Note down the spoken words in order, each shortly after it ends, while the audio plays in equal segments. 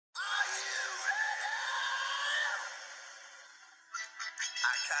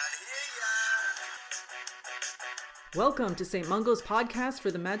Can't hear ya. Welcome to St. Mungo's podcast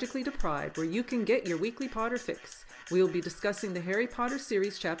for the magically deprived, where you can get your weekly Potter fix. We will be discussing the Harry Potter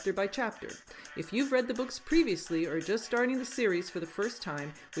series chapter by chapter. If you've read the books previously or just starting the series for the first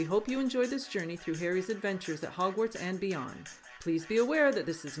time, we hope you enjoy this journey through Harry's adventures at Hogwarts and beyond. Please be aware that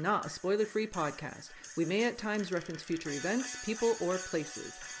this is not a spoiler-free podcast. We may at times reference future events, people, or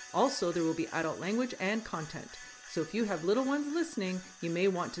places. Also, there will be adult language and content. So if you have little ones listening, you may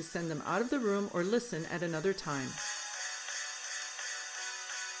want to send them out of the room or listen at another time.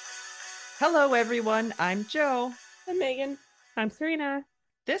 Hello, everyone. I'm Jo. I'm Megan. I'm Serena.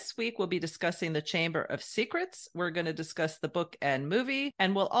 This week, we'll be discussing the Chamber of Secrets. We're going to discuss the book and movie,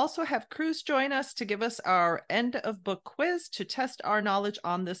 and we'll also have Cruz join us to give us our end of book quiz to test our knowledge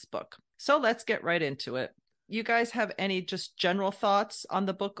on this book. So let's get right into it. You guys have any just general thoughts on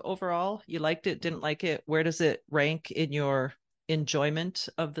the book overall? You liked it, didn't like it? Where does it rank in your enjoyment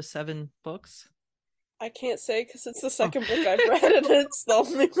of the 7 books? I can't say because it's the second book I've read and it's the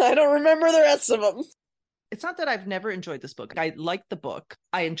only I don't remember the rest of them. It's not that I've never enjoyed this book. I liked the book.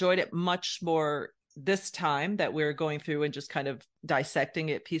 I enjoyed it much more this time that we're going through and just kind of dissecting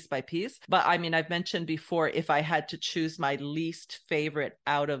it piece by piece. But I mean, I've mentioned before, if I had to choose my least favorite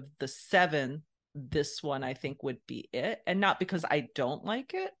out of the 7, this one I think would be it. And not because I don't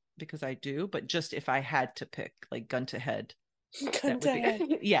like it, because I do, but just if I had to pick, like gun to head. Gun to head.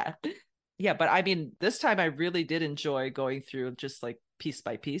 Yeah. Yeah, but I mean, this time I really did enjoy going through just like piece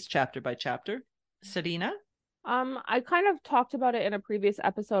by piece, chapter by chapter. Serena? I kind of talked about it in a previous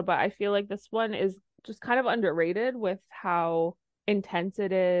episode, but I feel like this one is just kind of underrated with how intense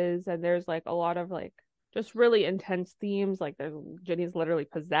it is, and there's like a lot of like just really intense themes. Like Ginny's literally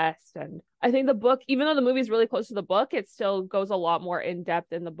possessed, and I think the book, even though the movie's really close to the book, it still goes a lot more in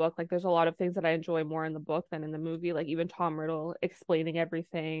depth in the book. Like there's a lot of things that I enjoy more in the book than in the movie. Like even Tom Riddle explaining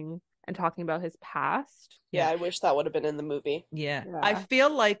everything and talking about his past. Yeah, I wish that would have been in the movie. Yeah. I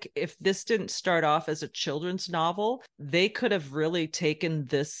feel like if this didn't start off as a children's novel, they could have really taken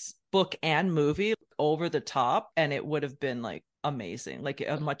this book and movie over the top, and it would have been like amazing, like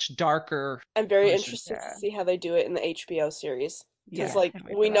a much darker. I'm very interested to see how they do it in the HBO series. Because like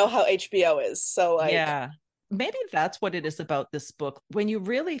we know how HBO is. So like maybe that's what it is about this book. When you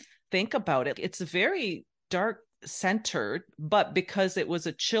really think about it, it's very dark centered, but because it was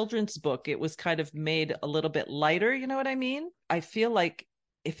a children's book, it was kind of made a little bit lighter, you know what I mean? I feel like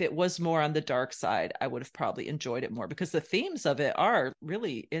if it was more on the dark side, I would have probably enjoyed it more because the themes of it are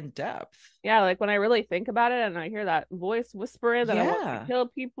really in depth. Yeah, like when I really think about it and I hear that voice whispering that I want to kill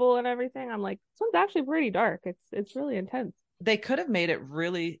people and everything, I'm like, this one's actually pretty dark. It's really intense. They could have made it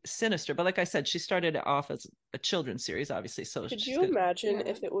really sinister, but like I said, she started it off as a children's series, obviously. So could you imagine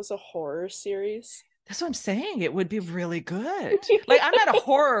if it was a horror series? That's what I'm saying. It would be really good. Like, I'm not a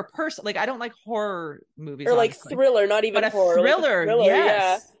horror person. Like, I don't like horror movies. Or like thriller, not even but horror. Thriller, like a thriller,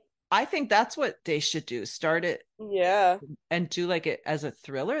 yes. Yeah. I think that's what they should do. Start it. Yeah. And do like it as a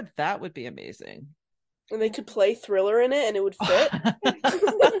thriller. That would be amazing. And they could play thriller in it and it would fit.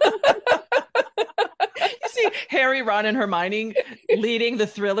 You see Harry, Ron, and Hermione leading the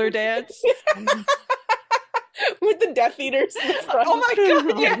thriller dance. With the Death Eaters in the front. Oh my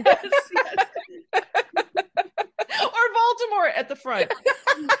God, yes. Or Voldemort at the front.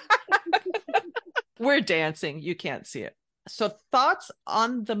 We're dancing. You can't see it. So thoughts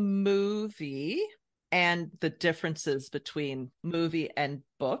on the movie and the differences between movie and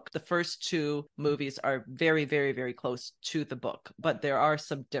book. The first 2 movies are very, very, very close to the book, but there are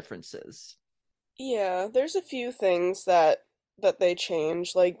some differences. Yeah, there's a few things that they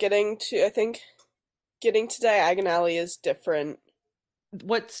change. Like getting to Diagon Alley is different.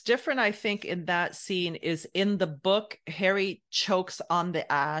 What's different, I think, in that scene is in the book, Harry chokes on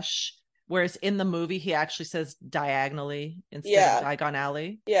the ash, whereas in the movie, he actually says diagonally instead of Diagon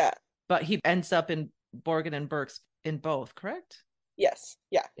Alley. Yeah. But he ends up in Borgin and Burke's in both, correct? Yes.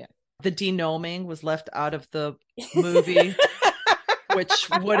 Yeah. The denoming was left out of the movie, which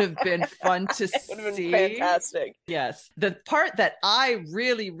would have been fun to see. Would have been fantastic. Yes. The part that I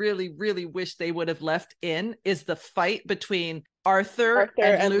really, really, really wish they would have left in is the fight between Arthur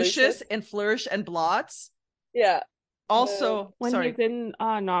and Lucius in Flourish and Blots. Yeah. Also, when he's in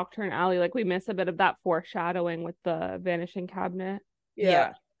Nocturne Alley, like we miss a bit of that foreshadowing with the vanishing cabinet.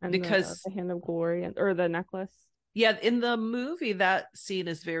 Yeah. And because the Hand of Glory or the necklace. Yeah, in the movie, that scene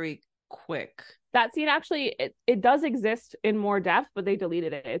is very quick. That scene actually, it does exist in more depth, but they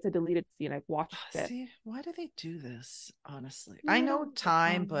deleted it. It's a deleted scene. I've watched it. See, why do they do this? Honestly, Yeah, I know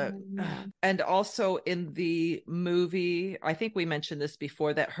time, but yeah. and also in the movie, I think we mentioned this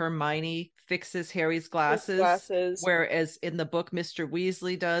before, that Hermione fixes Harry's His glasses, glasses. whereas in the book, Mr.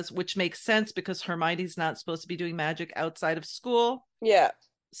 Weasley does, which makes sense because Hermione's not supposed to be doing magic outside of school. Yeah.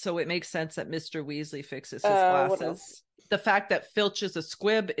 So it makes sense that Mr. Weasley fixes his What else? glasses. The fact that Filch is a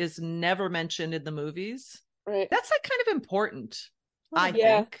squib is never mentioned in the movies. Right. That's like kind of important, I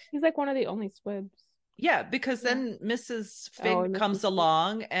Yeah. think. He's like one of the only squibs. Yeah, because then Mrs. Fig and comes Mrs. Fig.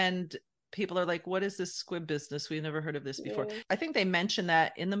 along and people are like, what is this squib business? We've never heard of this before. Yeah. I think they mention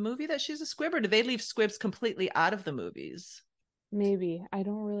that in the movie that she's a squib, or do they leave squibs completely out of the movies? Maybe. I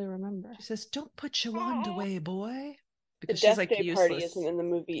don't really remember. She says, don't put your wand away, boy. The Because Death she's like Day useless. party isn't in the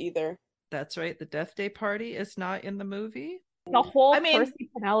movie either. That's right. The Death Day party is not in the movie. The whole I mean- Percy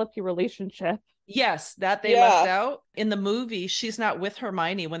Penelope relationship. Yes, that they left out. In the movie, she's not with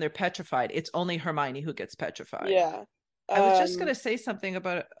Hermione when they're petrified. It's only Hermione who gets petrified. Yeah. I was just going to say something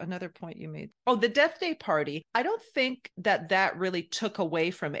about another point you made. Oh, the Death Day party. I don't think that really took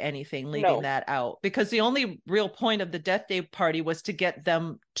away from anything, leaving that out, because the only real point of the Death Day party was to get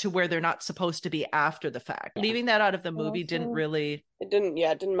them to where they're not supposed to be after the fact. Yeah. Leaving that out of the movie didn't really. It didn't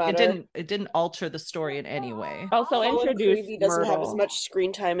matter. It didn't alter the story in any way. Also, Colin introduced Creevy doesn't have as Myrtle. much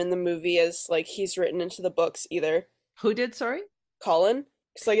screen time in the movie as like he's written into the books either. Who did? Sorry, Colin.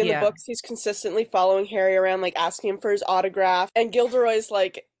 Because like in the books, he's consistently following Harry around, like asking him for his autograph, and Gilderoy's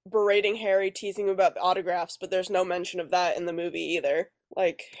like berating Harry, teasing him about the autographs, but there's no mention of that in the movie either.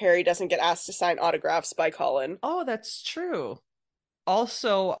 Like Harry doesn't get asked to sign autographs by Colin. Oh, that's true.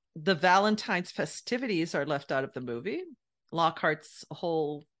 Also, the Valentine's festivities are left out of the movie. Lockhart's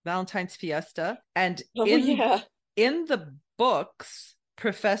whole Valentine's fiesta. And in the books,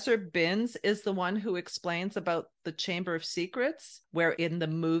 Professor Binns is the one who explains about the Chamber of Secrets, where in the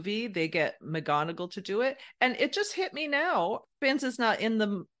movie they get McGonagall to do it. And it just hit me now. Binns is not in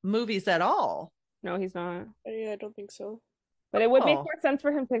the movies at all. No, he's not. Yeah, I don't think so. But it would make more sense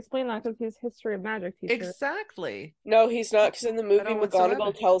for him to explain that because he's history of magic teacher. Exactly. No, he's not, because in the movie,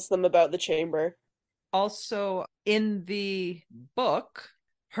 McGonagall tells them about the chamber. Also, in the book,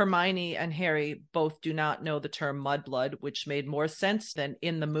 Hermione and Harry both do not know the term mudblood, which made more sense than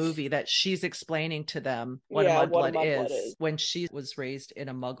in the movie that she's explaining to them what a mudblood is when she was raised in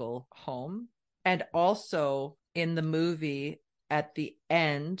a Muggle home. And also in the movie, at the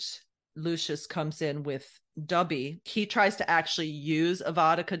end, Lucius comes in with Dobby. He tries to actually use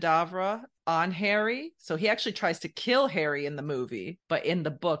Avada Kedavra on Harry. So he actually tries to kill Harry in the movie, but in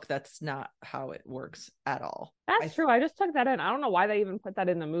the book, that's not how it works at all. That's true. I just took that in. I don't know why they even put that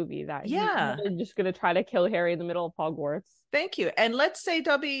in the movie. That he's really just going to try to kill Harry in the middle of Hogwarts. Thank you. And let's say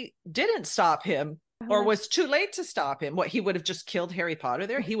Dobby didn't stop him or was too late to stop him. What, he would have just killed Harry Potter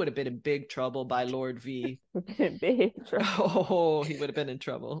there? He would have been in big trouble by Lord V. Big trouble. Oh, he would have been in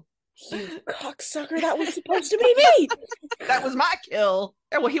trouble. You cocksucker, that was supposed to be me! That was my kill.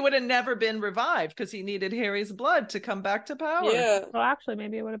 Well, he would have never been revived because he needed Harry's blood to come back to power. Yeah. Well, actually,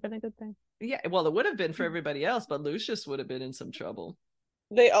 maybe it would have been a good thing. Yeah, well, it would have been for everybody else, but Lucius would have been in some trouble.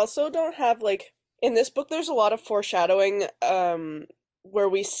 They also don't have, like, in this book, there's a lot of foreshadowing, where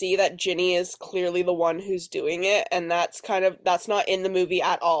we see that Ginny is clearly the one who's doing it, and that's not in the movie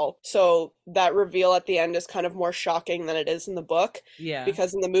at all. So that reveal at the end is kind of more shocking than it is in the book. Yeah.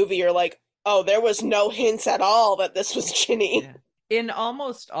 Because in the movie, you're like, oh, there was no hints at all that this was Ginny. Yeah. In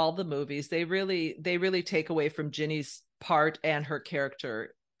almost all the movies, they really take away from Ginny's part and her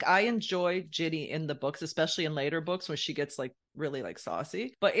character. I enjoy Ginny in the books, especially in later books when she gets like really like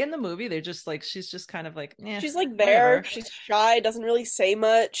saucy. But in the movie, they're just like, she's just kind of like, she's like there, whatever. She's shy, doesn't really say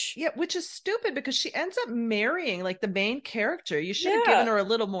much. Yeah, which is stupid because she ends up marrying like the main character. You should have given her a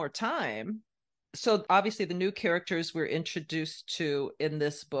little more time. So obviously the new characters we're introduced to in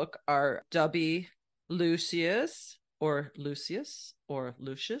this book are Dobby, Lucius, or Lucius, or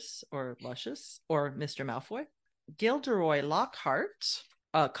Lucius, or Luscious, or Mr. Malfoy, Gilderoy Lockhart.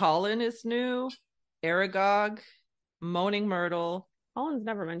 Colin is new, Aragog, Moaning Myrtle. Colin's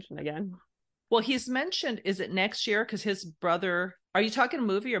never mentioned again. Well, he's mentioned, is it next year? Because his brother, are you talking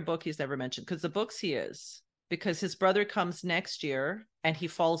movie or book he's never mentioned? Because the books he is. Because his brother comes next year and he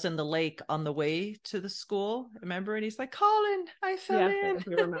falls in the lake on the way to the school. Remember? And he's like, Colin, I fell in.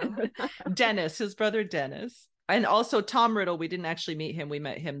 I remember. Dennis, his brother Dennis. And also Tom Riddle, we didn't actually meet him. We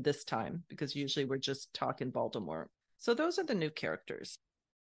met him this time because usually we're just talking Baltimore. So those are the new characters.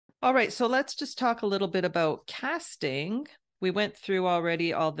 All right, so let's just talk a little bit about casting. We went through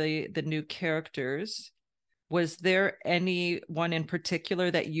already all the new characters. Was there anyone in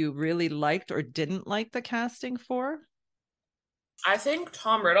particular that you really liked or didn't like the casting for? I think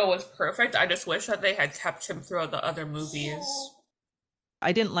Tom Riddle was perfect. I just wish that they had kept him throughout the other movies.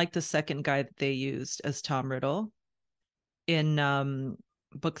 I didn't like the second guy that they used as Tom Riddle in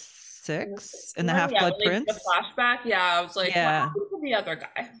book 6 in the Half-Blood When they did the Prince. flashback, yeah, I was like, what Yeah. happened to the other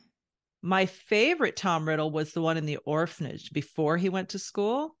guy? My favorite Tom Riddle was the one in the orphanage before he went to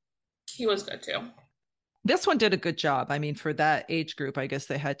school. He was good too. This one did a good job. I mean, for that age group, I guess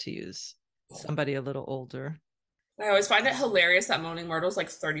they had to use somebody a little older. I always find it hilarious that Moaning Myrtle's like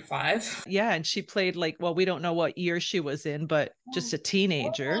 35. Yeah, and she played like, well, we don't know what year she was in, but just a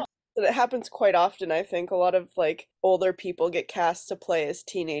teenager. But it happens quite often, I think. A lot of like older people get cast to play as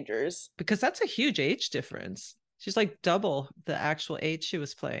teenagers. Because that's a huge age difference. She's like double the actual age she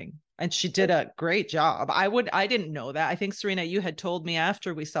was playing. And she did a great job. I didn't know that. I think, Serena, you had told me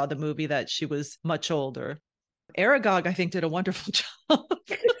after we saw the movie that she was much older. Aragog, I think, did a wonderful job.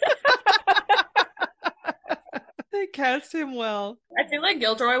 They cast him well. I feel like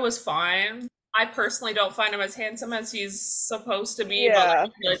Gilderoy was fine. I personally don't find him as handsome as he's supposed to be, but Yeah. I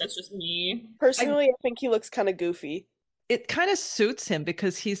feel like that's just me. Personally, I think he looks kind of goofy. It kind of suits him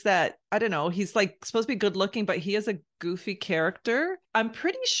because he's that, I don't know, he's like supposed to be good looking, but he is a goofy character. I'm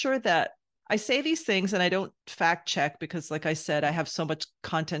pretty sure that I say these things and I don't fact check because, like I said, I have so much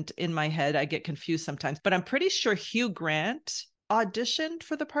content in my head, I get confused sometimes. But I'm pretty sure Hugh Grant auditioned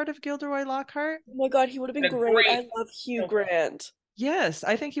for the part of Gilderoy Lockhart. Oh my god, he would have been great. I love Hugh Grant. Yes,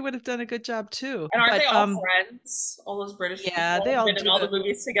 I think he would have done a good job too. And aren't they all friends? All those British yeah, people they all been in all the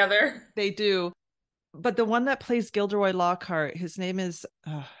movies together. They do. But the one that plays Gilderoy Lockhart, his name is,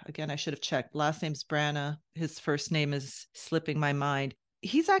 again, I should have checked. Last name's Branagh. His first name is slipping my mind.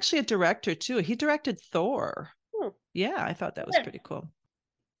 He's actually a director too. He directed Thor. Yeah, I thought that was pretty cool.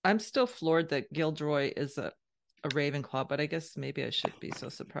 I'm still floored that Gilderoy is a Ravenclaw, but I guess maybe I should be so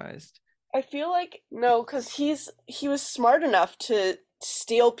surprised. I feel like no, because he was smart enough to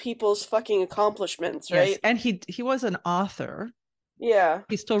steal people's fucking accomplishments, right? Yes, and he was an author. Yeah.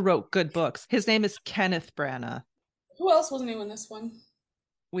 He still wrote good books. His name is Kenneth Branagh. Who else was new in this one?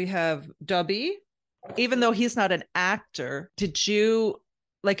 We have Dubby. Even though he's not an actor, did you,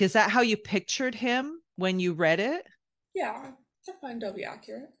 like, is that how you pictured him when you read it? Yeah, I find Dubby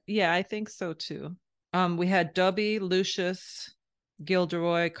accurate. Yeah, I think so too. We had Dubby, Lucius,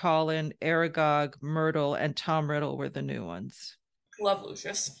 Gilderoy, Colin, Aragog, Myrtle, and Tom Riddle were the new ones. Love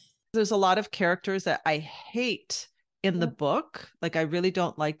Lucius. There's a lot of characters that I hate in the book. Like, I really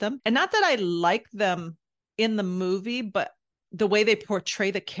don't like them. And not that I like them in the movie, but the way they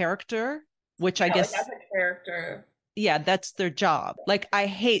portray the character, which I guess... Like as a character. Yeah, that's their job. Like, I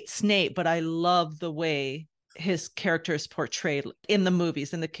hate Snape, but I love the way his character is portrayed in the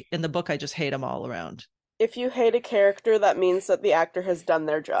movies. In the book, I just hate him all around. If you hate a character, that means that the actor has done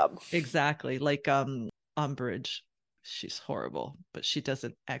their job. Exactly. Like Umbridge. She's horrible, but she does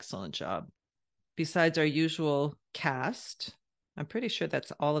an excellent job. Besides our usual cast, I'm pretty sure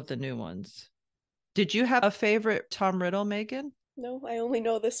that's all of the new ones. Did you have a favorite Tom Riddle, Megan? No, I only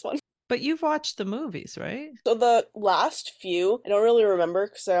know this one. But you've watched the movies, right? So the last few, I don't really remember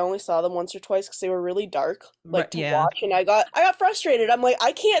because I only saw them once or twice because they were really dark, like to watch, and I got frustrated. I'm like,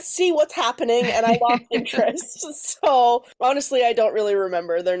 I can't see what's happening, and I lost interest. So honestly, I don't really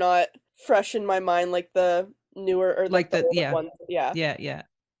remember. They're not fresh in my mind like the newer or like the older ones. Yeah.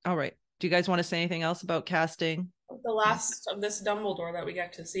 All right. Do you guys want to say anything else about casting? The last of this Dumbledore that we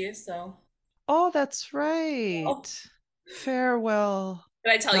get to see, so. Oh, that's right. Oh. Farewell.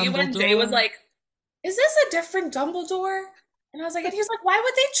 Did I tell you when Jay was like, is this a different Dumbledore? And I was like, and he was like, why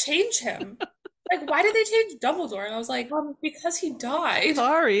would they change him? Like, why did they change Dumbledore? And I was like, because he died.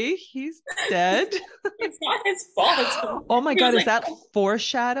 Sorry, he's dead. It's not his fault. Oh my God, is that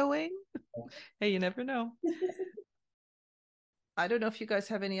foreshadowing? Hey, you never know. I don't know if you guys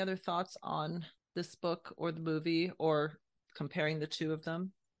have any other thoughts on this book or the movie or comparing the two of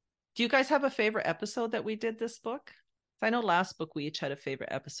them. Do you guys have a favorite episode that we did this book? I know last book we each had a favorite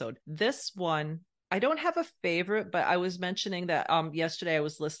episode. This one, I don't have a favorite, but I was mentioning that yesterday I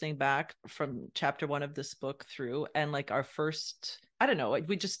was listening back from chapter 1 of this book through, and like our first, I don't know,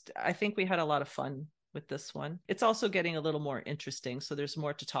 I think we had a lot of fun with this one. It's also getting a little more interesting, so there's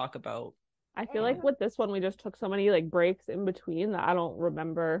more to talk about. I feel like with this one, we just took so many like breaks in between that I don't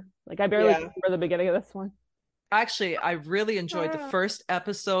remember. Like I barely remember the beginning of this one. Actually, I really enjoyed the first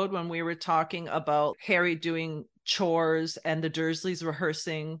episode when we were talking about Harry doing chores and the Dursleys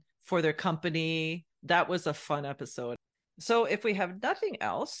rehearsing for their company. That was a fun episode. So if we have nothing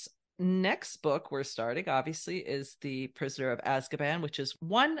else, next book we're starting, obviously, is The Prisoner of Azkaban, which is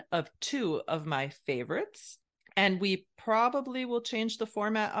one of two of my favorites. And we probably will change the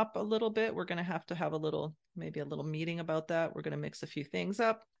format up a little bit. We're going to have maybe a little meeting about that. We're going to mix a few things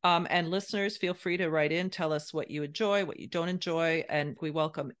up. And listeners, feel free to write in, tell us what you enjoy, what you don't enjoy, and we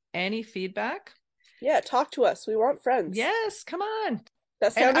welcome any feedback. Yeah, talk to us. We want friends. Yes, come on.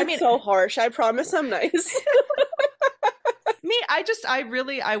 That sounded so harsh. I promise I'm nice.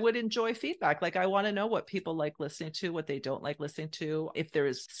 I would enjoy feedback. Like, I want to know what people like listening to, what they don't like listening to. If there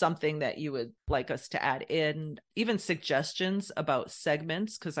is something that you would like us to add in, even suggestions about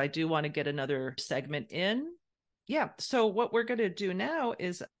segments, because I do want to get another segment in. Yeah. So what we're going to do now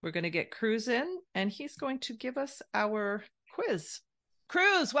is we're going to get Cruz in, and he's going to give us our quiz.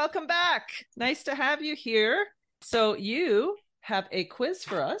 Cruz, welcome back. Nice to have you here. So you have a quiz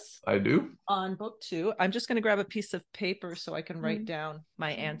for us. I do. On book 2. I'm just going to grab a piece of paper so I can write down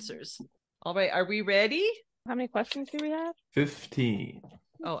my answers. All right. Are we ready? How many questions do we have? 15.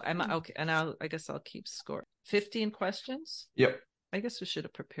 Oh, am I okay? And I guess I'll keep score. 15 questions? Yep. I guess we should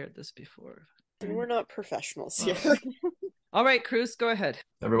have prepared this before. We're not professionals here. All right, Cruz, go ahead.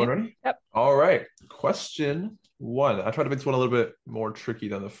 Everyone ready? Yep. All right. Question 1. I tried to make this one a little bit more tricky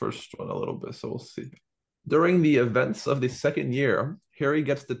than the first one a little bit, so we'll see. During the events of the second year, Harry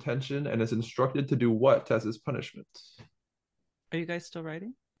gets detention and is instructed to do what as his punishment? Are you guys still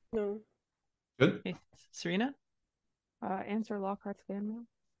writing? No. Good. Okay. Serena? Answer Lockhart's fan mail.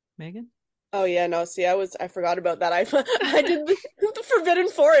 Megan? Oh yeah, no. See, I forgot about that. I did the Forbidden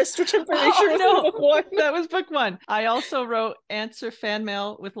Forest, which I'm pretty sure was in book 1. That was book 1. I also wrote answer fan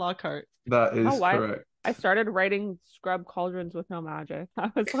mail with Lockhart. That is correct. I started writing Scrub Cauldrons with No Magic.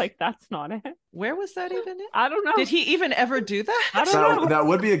 I was like, that's not it. Where was that even in? I don't know. Did he even ever do that? I don't know. That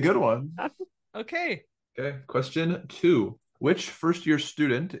would be a good one. Okay. Okay. Question 2. Which first-year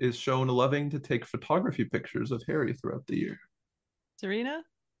student is shown loving to take photography pictures of Harry throughout the year? Serena?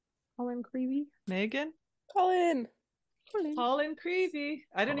 Colin Creevy. Megan? Colin Creevy.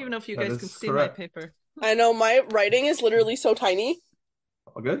 I don't even know if you That guys is can see correct. my paper. I know my writing is literally so tiny.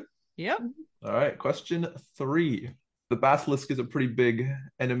 All good? Yep. All right. Question 3. The basilisk is a pretty big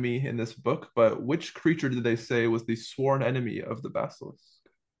enemy in this book, but which creature did they say was the sworn enemy of the basilisk?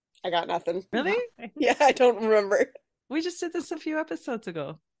 I got nothing. Really? Yeah, I don't remember. We just did this a few episodes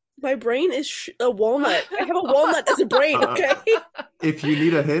ago. My brain is a walnut. I have a walnut as a brain, okay? If you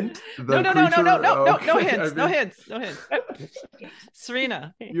need a hint, No hints.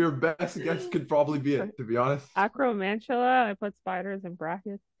 Serena. Your best guess could probably be it, to be honest. Acromantula. I put spiders in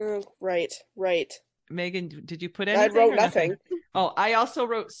brackets. Oh, right. Megan, did you put anything? I wrote nothing. Oh, I also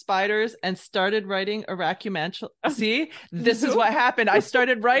wrote spiders and started writing Aracumantula. See, this is what happened. I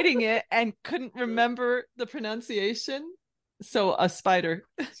started writing it and couldn't remember the pronunciation. So a spider.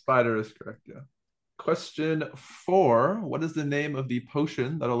 Spider is correct, yeah. Question 4. What is the name of the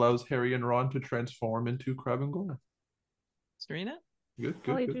potion that allows Harry and Ron to transform into Crab and Goyle? Serena? Good.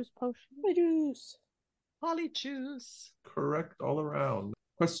 Polyjuice potion. Polyjuice. Correct all around.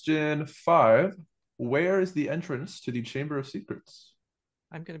 Question 5. Where is the entrance to the Chamber of Secrets?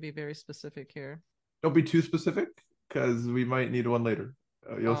 I'm going to be very specific here. Don't be too specific, because we might need one later.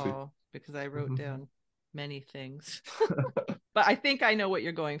 You'll see. Because I wrote down many things. But I think I know what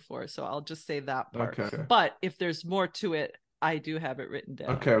you're going for, so I'll just say that part. Okay. But if there's more to it, I do have it written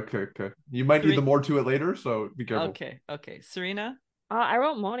down. Okay. You might need the more to it later, so be careful. Okay. Serena? I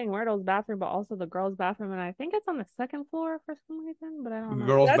wrote Moaning Myrtle's bathroom, but also the girls' bathroom, and I think it's on the second floor for some reason, but I don't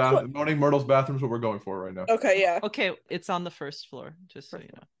know. Moaning Myrtle's bathroom is what we're going for right now. Okay, yeah. Okay, it's on the first floor, just so you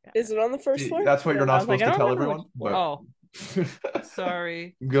know. Yeah. Is it on the first floor? That's what you're not supposed to tell everyone. Oh,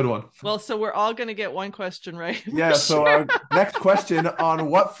 sorry. Good one. Well, so we're all going to get one question right. Yeah, so next question, on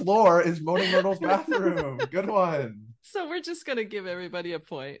what floor is Moaning Myrtle's bathroom? Good one. So we're just going to give everybody a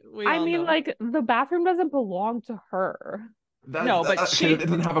point. Like, the bathroom doesn't belong to her. But she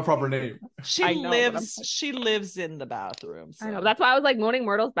didn't have a proper name. She lives in the bathroom. So. I know. That's why I was like Moaning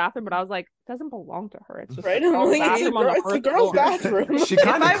Myrtle's bathroom, but I was like, it doesn't belong to her. It's just right. It's the girl's bathroom. She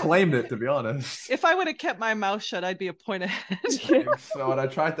kind of claimed it, to be honest. If I would have kept my mouth shut, I'd be a point ahead. So I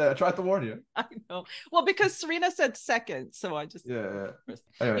tried to warn you. I know. Well, because Serena said second, so I just yeah.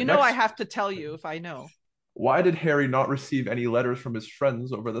 Anyway, I have to tell you if I know. Why did Harry not receive any letters from his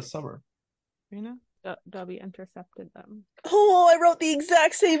friends over the summer? Serena? Dobby intercepted them. Oh, I wrote the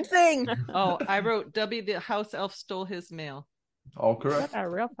exact same thing. Oh, I wrote Dobby the house elf stole his mail. All correct.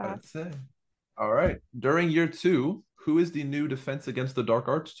 Real fast. That's it. All right. During year 2, who is the new Defense Against the Dark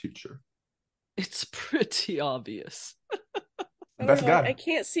Arts teacher? It's pretty obvious. Best guy. I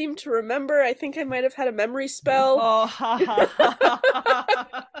can't seem to remember. I think I might have had a memory spell. Oh,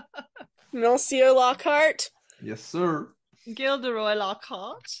 Monsieur Lockhart. Yes, sir. Gilderoy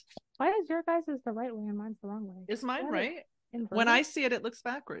Lockhart. Why is your guys' the right way and mine's the wrong way? Is mine right? When Inverted? I see it, it looks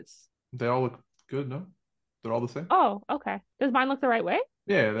backwards. They all look good, no? They're all the same? Oh, okay. Does mine look the right way?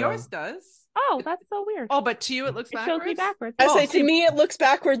 Yeah, Yours does. Oh, that's so weird. Oh, but to you it looks It shows me backwards? backwards. I Oh, say see- to me it looks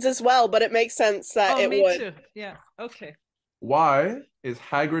backwards as well, but it makes sense that Oh, it me would. too. Yeah. Okay. Why is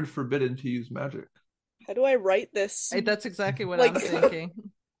Hagrid forbidden to use magic? How do I write this? Hey, that's exactly what Like- I'm thinking.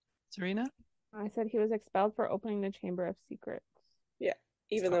 Serena? I said he was expelled for opening the Chamber of Secrets.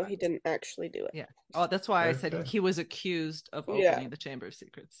 Even though he didn't actually do it. Yeah. Oh, that's why I said Okay. he was accused of Yeah. opening the Chamber of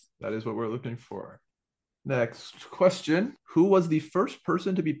Secrets. That is what we're looking for. Next question. Who was the first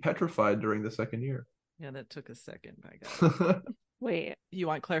person to be petrified during the second year? Yeah, that took a second. I got it. Wait, You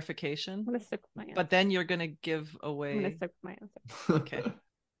want clarification? I'm gonna stick with my answer. But then you're going to give I'm gonna away. stick with my answer. Okay.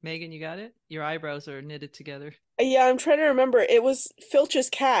 Megan, you got it? Your eyebrows are knitted together. Yeah, I'm trying to remember. It was Filch's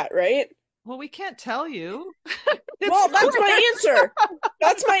cat, right? Well, we can't tell you. Well, that's my answer.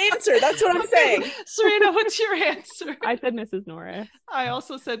 That's my answer. That's what I'm saying. Serena, what's your answer? I said Mrs. Norris. I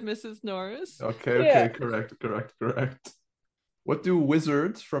also said Mrs. Norris. Okay, Yeah. correct. What do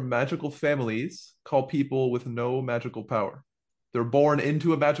wizards from magical families call people with no magical power? They're born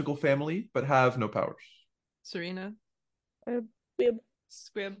into a magical family, but have no powers. Serena? Squib.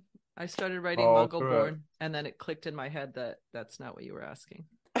 Squib. I started writing Oh, Muggleborn, correct. and then it clicked in my head that that's not what you were asking.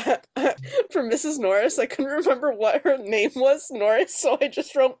 For Mrs. Norris, I couldn't remember what her name was, Norris, so I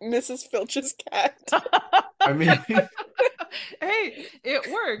just wrote Mrs. Filch's cat. I mean, Hey,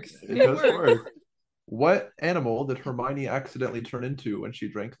 it works. it does work. What animal did Hermione accidentally turn into when she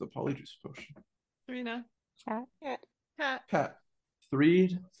drank the Polyjuice potion? Serena? Cat. Cat. Cat.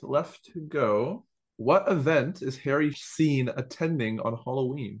 3 left to go. What event is Harry seen attending on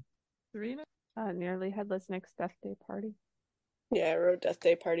Halloween? Serena? Nearly Headless Nick's Death Day party. Yeah, I wrote Death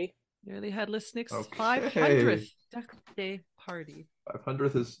Day Party. Nearly Headless Nick's Okay. 500th Death Day party.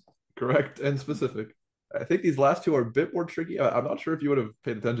 500th is correct and specific. I think these last two are a bit more tricky. I'm not sure if you would have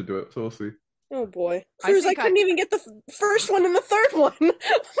paid attention to it, so we'll see. Oh boy. I Cruz, I think couldn't even get the first one and the third one.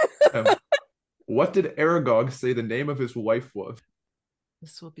 Um, what did Aragog say the name of his wife was?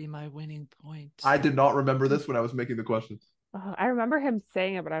 This will be my winning point. I did not remember this when I was making the questions. I remember him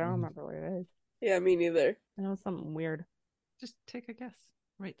saying it, but I don't remember what it is. Yeah, me neither. I know it's something weird. Just take a guess.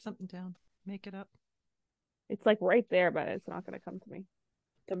 Write something down. Make it up. It's like right there, but it's not gonna come to me.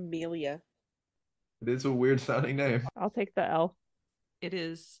 Amelia. It is a weird sounding name. I'll take the L. It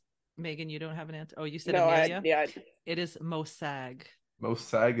is Megan. You don't have an answer. Oh, you said No, Amelia. yeah. It is Mosag.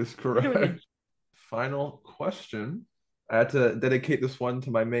 Mosag is correct. Final question. I had to dedicate this one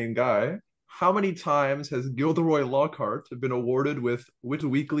to my main guy. How many times has Gilderoy Lockhart been awarded with Wit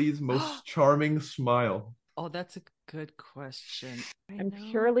Weekly's most charming smile? Oh, that's a good question. I'm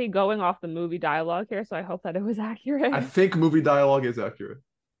purely going off the movie dialogue here, so I hope that it was accurate. I think movie dialogue is accurate.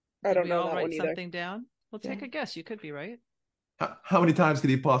 I don't we know all that write one either. something down. Well, take Yeah. a guess. You could be right. How many times could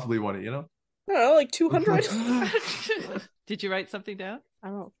he possibly won it, you know? I don't know, like 200? Did you write something down, I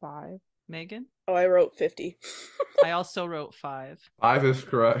wrote 5. Megan? Oh, I wrote 50. I also wrote 5. 5 is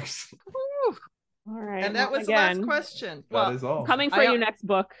correct. Woo! All right. And that well, was the last again, question. That Well, is all. coming for I- you next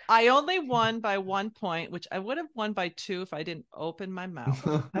book. I only won by 1 point, which I would have won by 2 if I didn't open my mouth.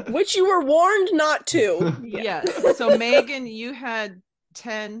 Which you were warned not to. Yes. So Megan, you had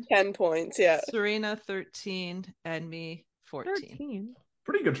 10, 10 points, yeah. Serena 13, and me 14. 13.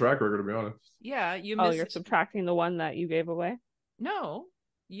 Pretty good track record, to be honest. Yeah, you Oh, missed. you're subtracting the one that you gave away? No,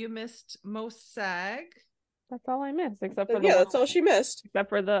 you missed Mosag. That's all I missed, except for the Yeah, one, that's all she missed. except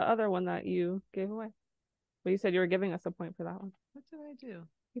for the other one that you gave away. But you said you were giving us a point for that one. What did I do?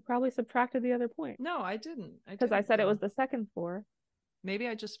 You probably subtracted the other point No, I didn't. because I didn't, said it though. was the second 4. Maybe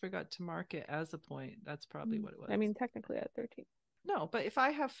I just forgot to mark it as a point. That's probably what it was. I mean, technically at 13. no, but if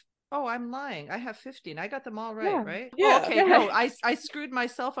I have, oh, I'm lying. I have 15. I got them all right, Yeah. right? Yeah. Oh, okay. Yeah. No, I screwed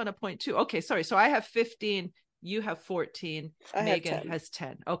myself on a point too. Okay, sorry. So I have 15. You have 14. I had Megan 10. has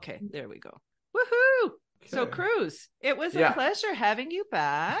 10. Okay, there we go. Woohoo! So Okay. Cruz, it was Yeah. a pleasure having you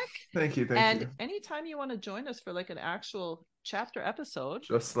back. Thank you, thank And you. anytime you want to join us for like an actual chapter episode,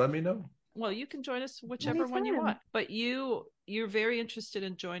 Just let me know. well, you can join us whichever one you Anytime. want. But you're very interested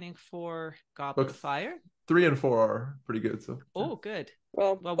in joining for Goblet Look. of Fire. 3 and 4 are pretty good, so. Oh, good.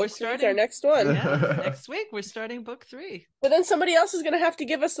 Well, Well, book we're three's our starting- next one. Yeah, next week we're starting book 3. But then somebody else is going to have to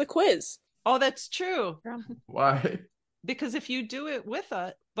give us the quiz. Oh, that's true. Why? Because if you do it with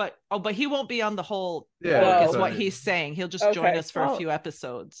us, but he won't be on the whole Yeah, book, is Oh. what sorry. he's saying. He'll just join Okay. us for a Oh. few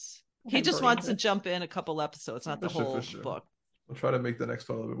episodes. He Okay, just great. wants to jump in a couple episodes, not the For sure, for whole sure. book. I'll try to make the next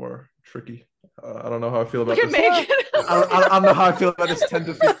one a little bit more tricky. I don't know how I feel about Look at this. Megan. I don't know how I feel about this 10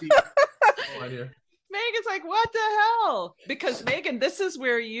 to 15 line here. Megan's Megan's like, what the hell? Because Megan, this is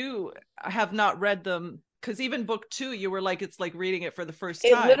where you have not read them. Because even book 2, you were like, it's like reading it for the first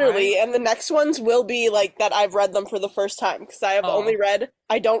time. Literally, right? and the next ones will be like that. I've read them for the first time because I have only read.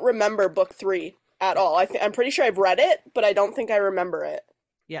 I don't remember book 3 at all. I'm pretty sure I've read it, but I don't think I remember it.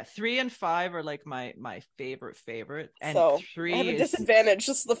 Yeah, 3 and 5 are like my favorite. And So 3 I have a is disadvantage.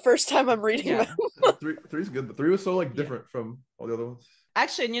 This is the first time I'm reading them. Three's good, but 3 was so like different from all the other ones.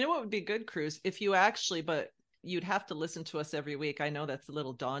 Actually, and you know what would be good, Cruz? If you actually, but you'd have to listen to us every week. I know that's a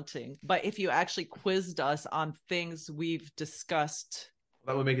little daunting, but if you actually quizzed us on things we've discussed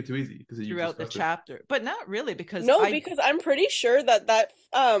That would make it too easy because throughout the chapter, but not really because because I'm pretty sure that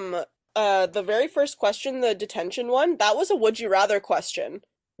the very first question, the detention one, that was a would you rather question.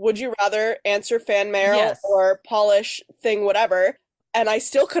 Would you rather answer fan mail or polish thing, whatever? And I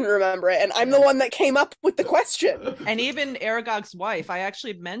still couldn't remember it. And I'm the one that came up with the question. And even Aragog's wife, I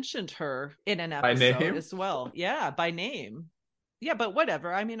actually mentioned her in an episode as well. Yeah, by name. Yeah, but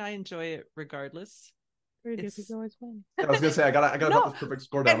whatever. I mean, I enjoy it regardless. Always win. I was gonna say I gotta put this perfect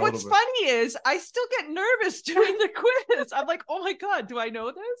score down. And what's funny is I still get nervous doing the quiz. I'm like, oh my god, do I know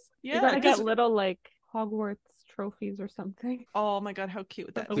this? Yeah, you gotta get little like Hogwarts trophies or something. Oh my god, how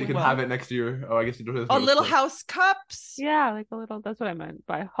cute that! So you can have it next year. Oh, I guess you don't. Oh, little house cups. Yeah, like a little. That's what I meant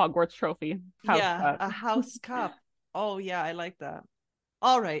by Hogwarts trophy. Cup. A house cup. Oh yeah, I like that.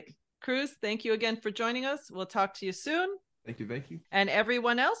 All right, Cruz, thank you again for joining us. We'll talk to you soon. Thank you. And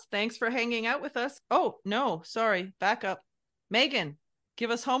everyone else, thanks for hanging out with us. Oh no, sorry, back up. Megan,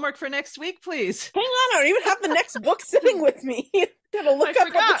 give us homework for next week, please. Hang on, I don't even have the next book sitting with me. Gotta look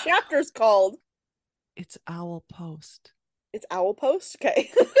up what the chapter's called. It's Owl Post. It's Owl Post?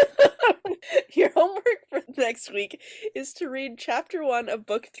 Okay. Your homework for next week is to read chapter 1 of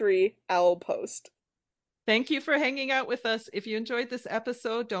book 3, Owl Post. Thank you for hanging out with us. If you enjoyed this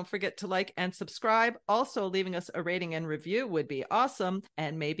episode, don't forget to like and subscribe. Also, leaving us a rating and review would be awesome.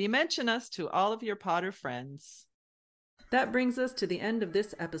 And maybe mention us to all of your Potter friends. That brings us to the end of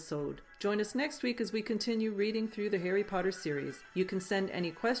this episode. Join us next week as we continue reading through the Harry Potter series. You can send any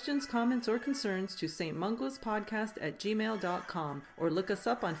questions, comments, or concerns to stmungospodcast@gmail.com or look us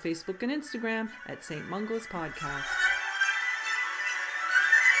up on Facebook and Instagram at St. Mungo's Podcast.